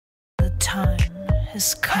time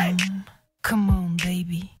has come. Come on,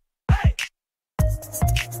 baby. Hey!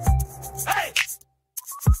 Hey!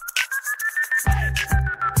 Hey!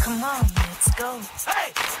 Come on, let's go.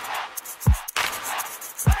 Hey!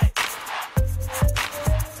 Hey!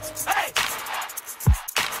 Hey!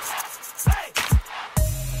 Hey!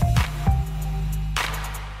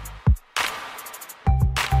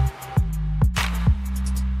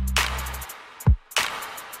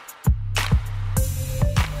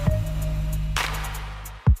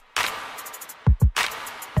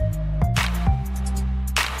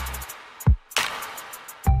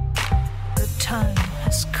 The time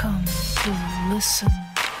has come to listen.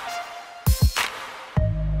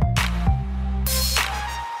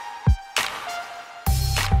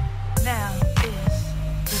 Now is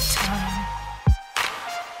the time.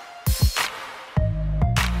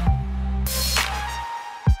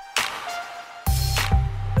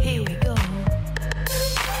 Here we go.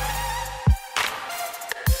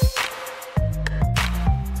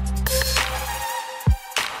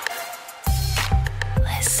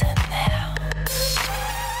 Listen now.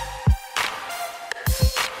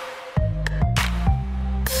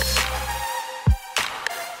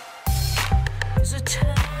 It's a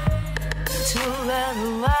time to let the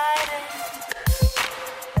light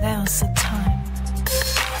in. Now's the time.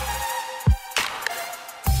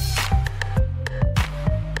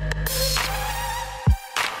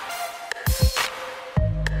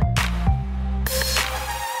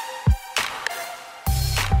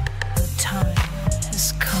 The time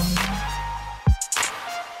has come.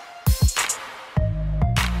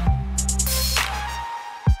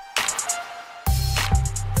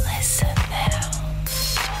 Listen now.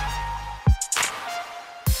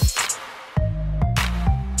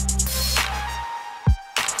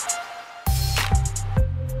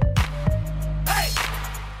 Hey!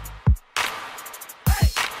 Hey!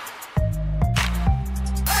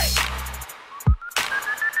 Hey!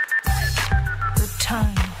 The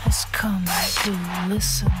time has come to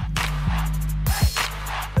listen.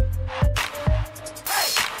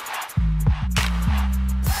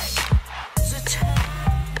 It's a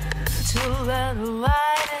time to let the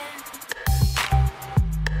light in.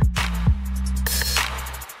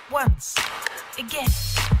 Once again.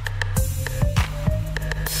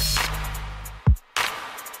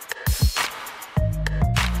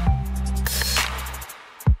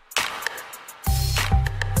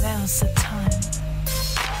 Now's the time.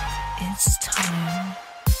 It's time.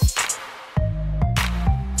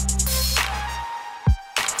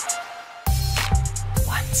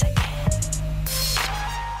 Once again.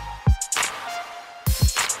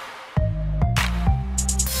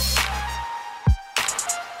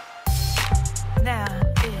 Now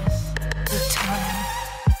is the time.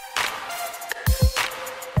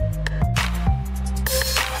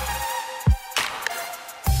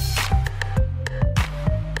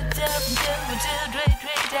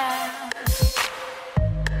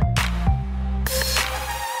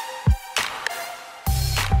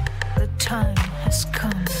 The time has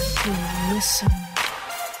come to listen.